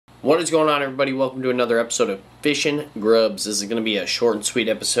What is going on, everybody? Welcome to another episode of Fishing GrubbZ. This is going to be a short and sweet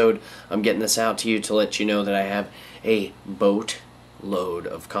episode. I'm getting this out to you to let you know that I have a boatload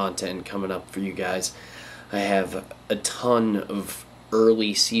of content coming up for you guys. I have a ton of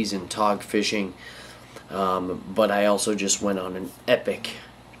early season tog fishing, but I also just went on an epic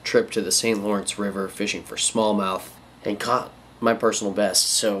trip to the St. Lawrence River fishing for smallmouth and caught my personal best.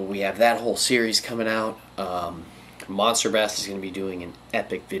 So we have that whole series coming out. Monsterbassco is going to be doing an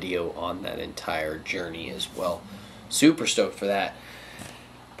epic video on that entire journey as well. Super stoked for that.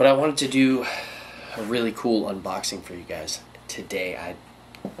 But I wanted to do a really cool unboxing for you guys today. I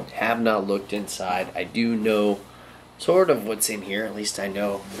have not looked inside. I do know sort of what's in here. At least I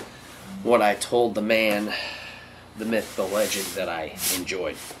know what I told the man, the myth, the legend that I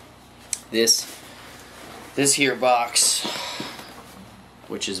enjoyed. This here box,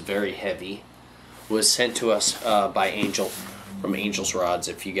 which is very heavy, was sent to us by Angel from Angel's Rods.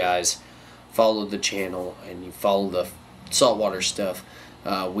 If you guys follow the channel and you follow the saltwater stuff,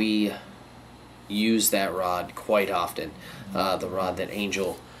 we use that rod quite often. The rod that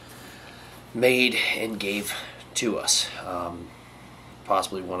Angel made and gave to us.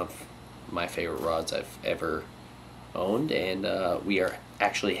 Possibly one of my favorite rods I've ever owned, and we are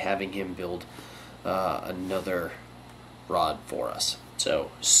actually having him build another rod for us.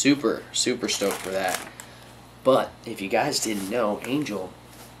 So super stoked for that. But if you guys didn't know, Angel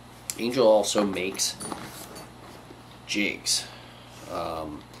also makes jigs.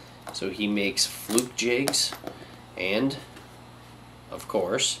 So he makes fluke jigs and, of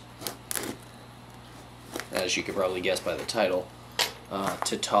course, as you could probably guess by the title,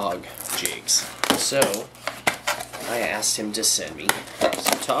 Tautog jigs. So I asked him to send me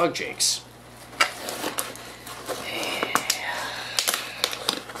some Tautog jigs.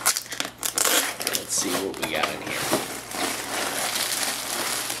 See what we got in here.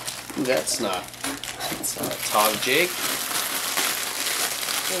 Ooh, that's not a tog jig.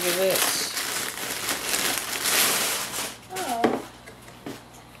 Look at this. Oh.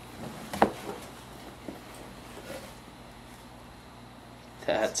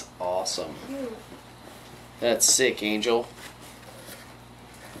 That's awesome. Cute. That's sick, Angel.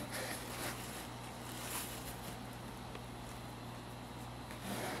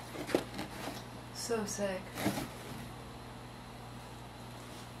 So sick.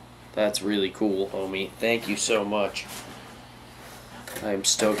 That's really cool, homie. Thank you so much. I'm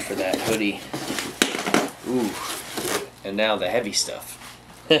stoked for that hoodie. Ooh. And now the heavy stuff.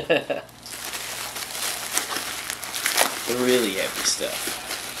 The really heavy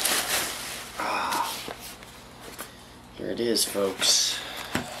stuff. Ah. Here it is, folks.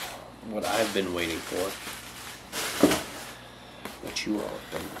 What I've been waiting for. What you all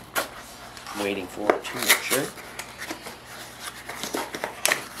have been waiting for too, I'm sure.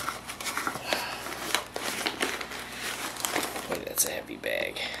 Boy, that's a heavy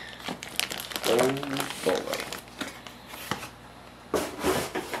bag. Oh boy.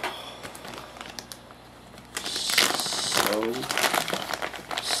 So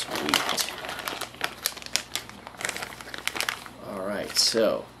sweet. Alright,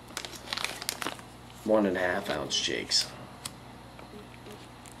 so 1.5 ounce jigs.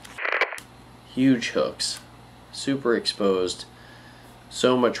 Huge hooks, super exposed,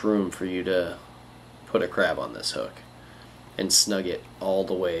 so much room for you to put a crab on this hook and snug it all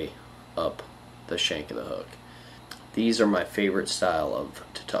the way up the shank of the hook. These are my favorite style of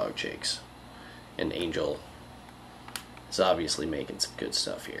Tautog jigs, and Angel is obviously making some good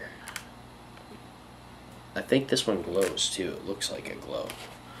stuff here. I think this one glows too. It looks like a glow.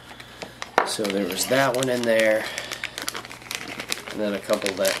 So there was that one in there, and then a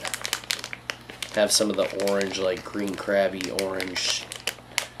couple that have some of the orange, like green crabby orange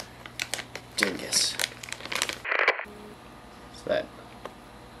dingus. So that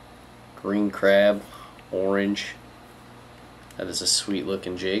green crab, orange, that is a sweet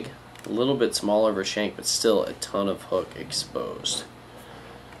looking jig. A little bit smaller of a shank, but still a ton of hook exposed.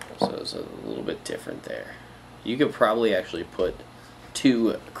 So it's a little bit different there. You could probably actually put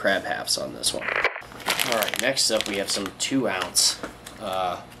 2 crab halves on this one. Alright, next up we have some 2 ounce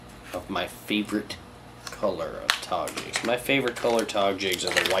of my favorite color of tog jigs. My favorite color tog jigs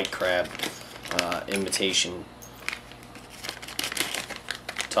are the white crab imitation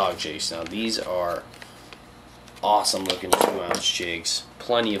tog jigs. Now these are awesome looking 2 ounce jigs.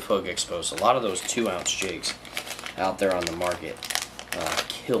 Plenty of hook exposed. A lot of those 2 ounce jigs out there on the market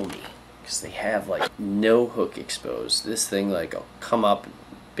kill me because they have like no hook exposed. This thing like will come up,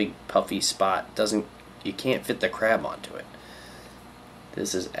 big puffy spot, you can't fit the crab onto it.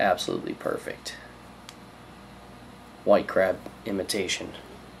 This is absolutely perfect. White crab imitation.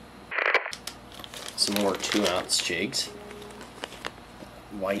 some more 2-ounce jigs,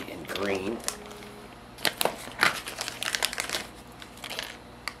 white and green.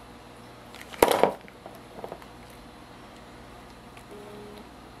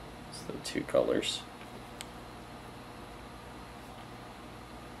 It's the 2 colors.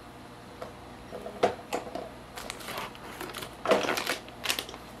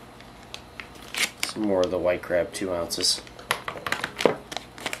 Some more of the white crab 2 ounces.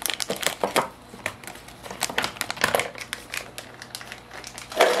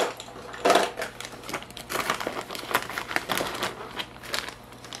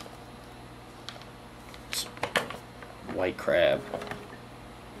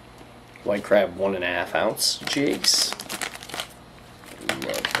 White crab 1.5 ounce jigs.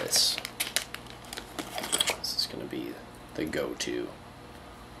 Love this. This is going to be the go-to.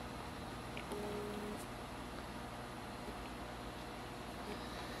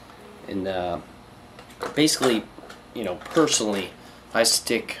 And basically, you know, personally, I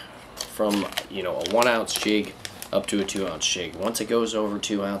stick from, you know, a 1 ounce jig up to a 2 ounce jig. Once it goes over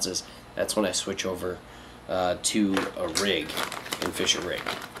 2 ounces, that's when I switch over to a rig and fish a rig,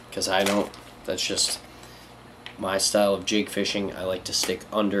 because that's just my style of jig fishing. I like to stick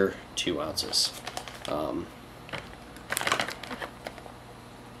under 2 ounces, and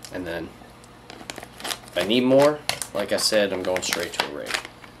then if I need more, like I said, I'm going straight to a rig.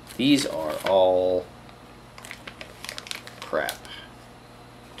 These are all crap.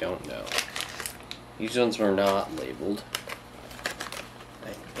 Don't know. These ones are not labeled.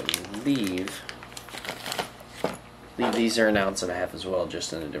 I believe these are 1.5 ounces as well,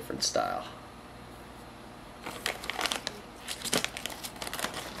 just in a different style.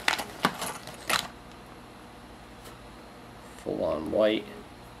 Full on white.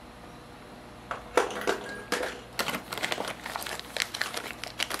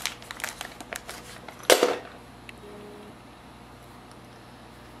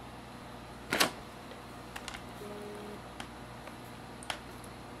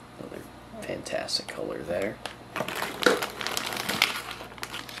 Another fantastic color there.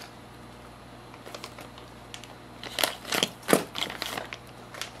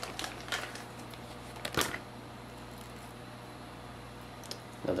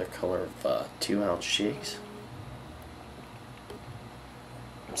 Another color of 2 ounce jigs.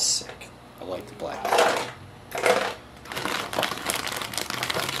 I'm sick. I like the black.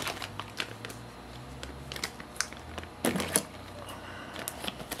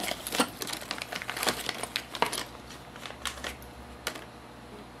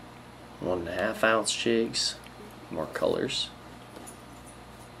 One and a half ounce jigs. More colors.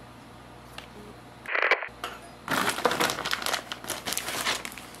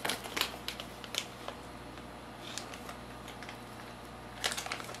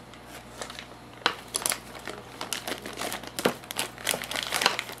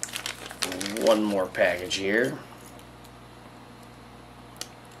 One more package here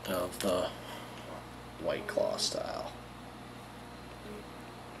of the White Claw style.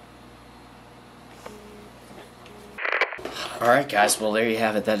 Alright guys, well there you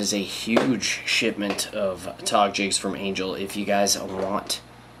have it. That is a huge shipment of Tautog jigs from Angel. If you guys want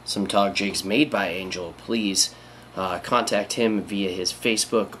some Tautog jigs made by Angel, please contact him via his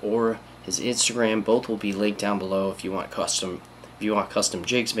Facebook or his Instagram. Both will be linked down below if you want custom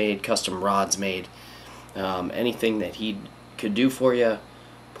jigs made, custom rods made, anything that he could do for you,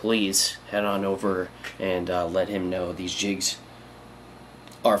 please head on over and let him know. These jigs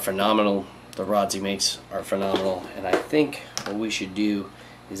are phenomenal. The rods he makes are phenomenal, and I think what we should do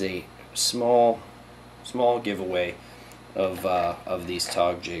is a small giveaway of these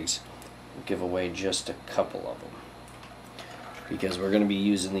Tautog jigs. We'll give away just a couple of them because we're going to be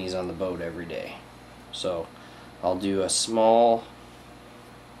using these on the boat every day. So I'll do a small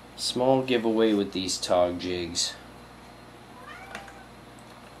giveaway with these Tautog jigs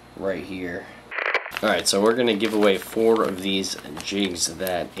right here. Alright, so we're going to give away 4 of these jigs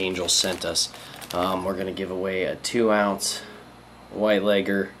that Angel sent us. We're going to give away a 2 ounce white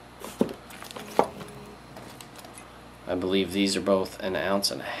legger. I believe these are both 1.5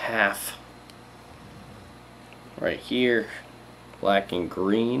 ounces. Right here, black and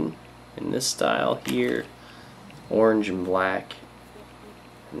green in this style here, orange and black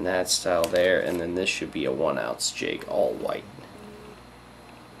in that style there, and then this should be a 1 ounce jig, all white.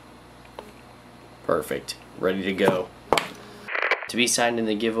 Perfect. Ready to go. To be signed in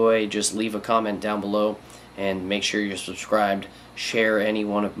the giveaway, just leave a comment down below and make sure you're subscribed, share any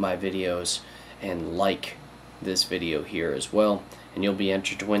one of my videos, and like this video here as well, and you'll be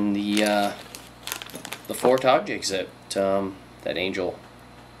entered to win the 4 Tautog jigs that Angel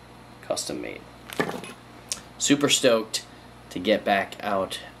custom made. super stoked to get back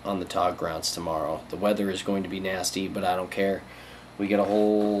out on the tog grounds tomorrow. The weather is going to be nasty, but I don't care. We get a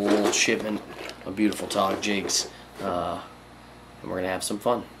whole shipment of beautiful tog jigs, and we're going to have some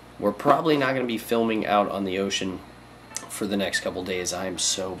fun. We're probably not going to be filming out on the ocean for the next couple days. I am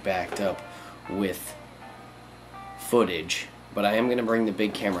so backed up with footage, but I am going to bring the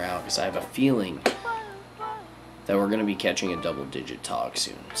big camera out because I have a feeling that we're going to be catching a double-digit tog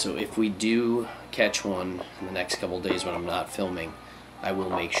soon. So if we do catch one in the next couple days when I'm not filming, I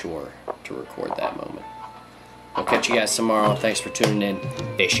will make sure to record that moment. I'll catch you guys tomorrow. Thanks for tuning in.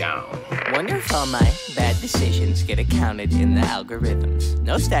 Fish on. Wonder if all my bad decisions get accounted in the algorithms.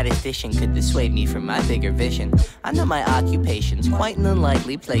 No statistician could dissuade me from my bigger vision. I know my occupation's quite an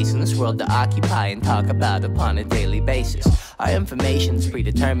unlikely place in this world to occupy and talk about upon a daily basis. Our information's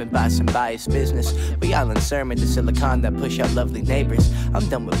predetermined by some biased business. We all in sermon to silicon that push out lovely neighbors. I'm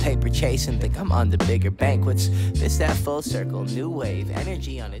done with paper chasing, think I'm on to bigger banquets. This that full circle, new wave,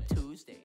 energy on a Tuesday.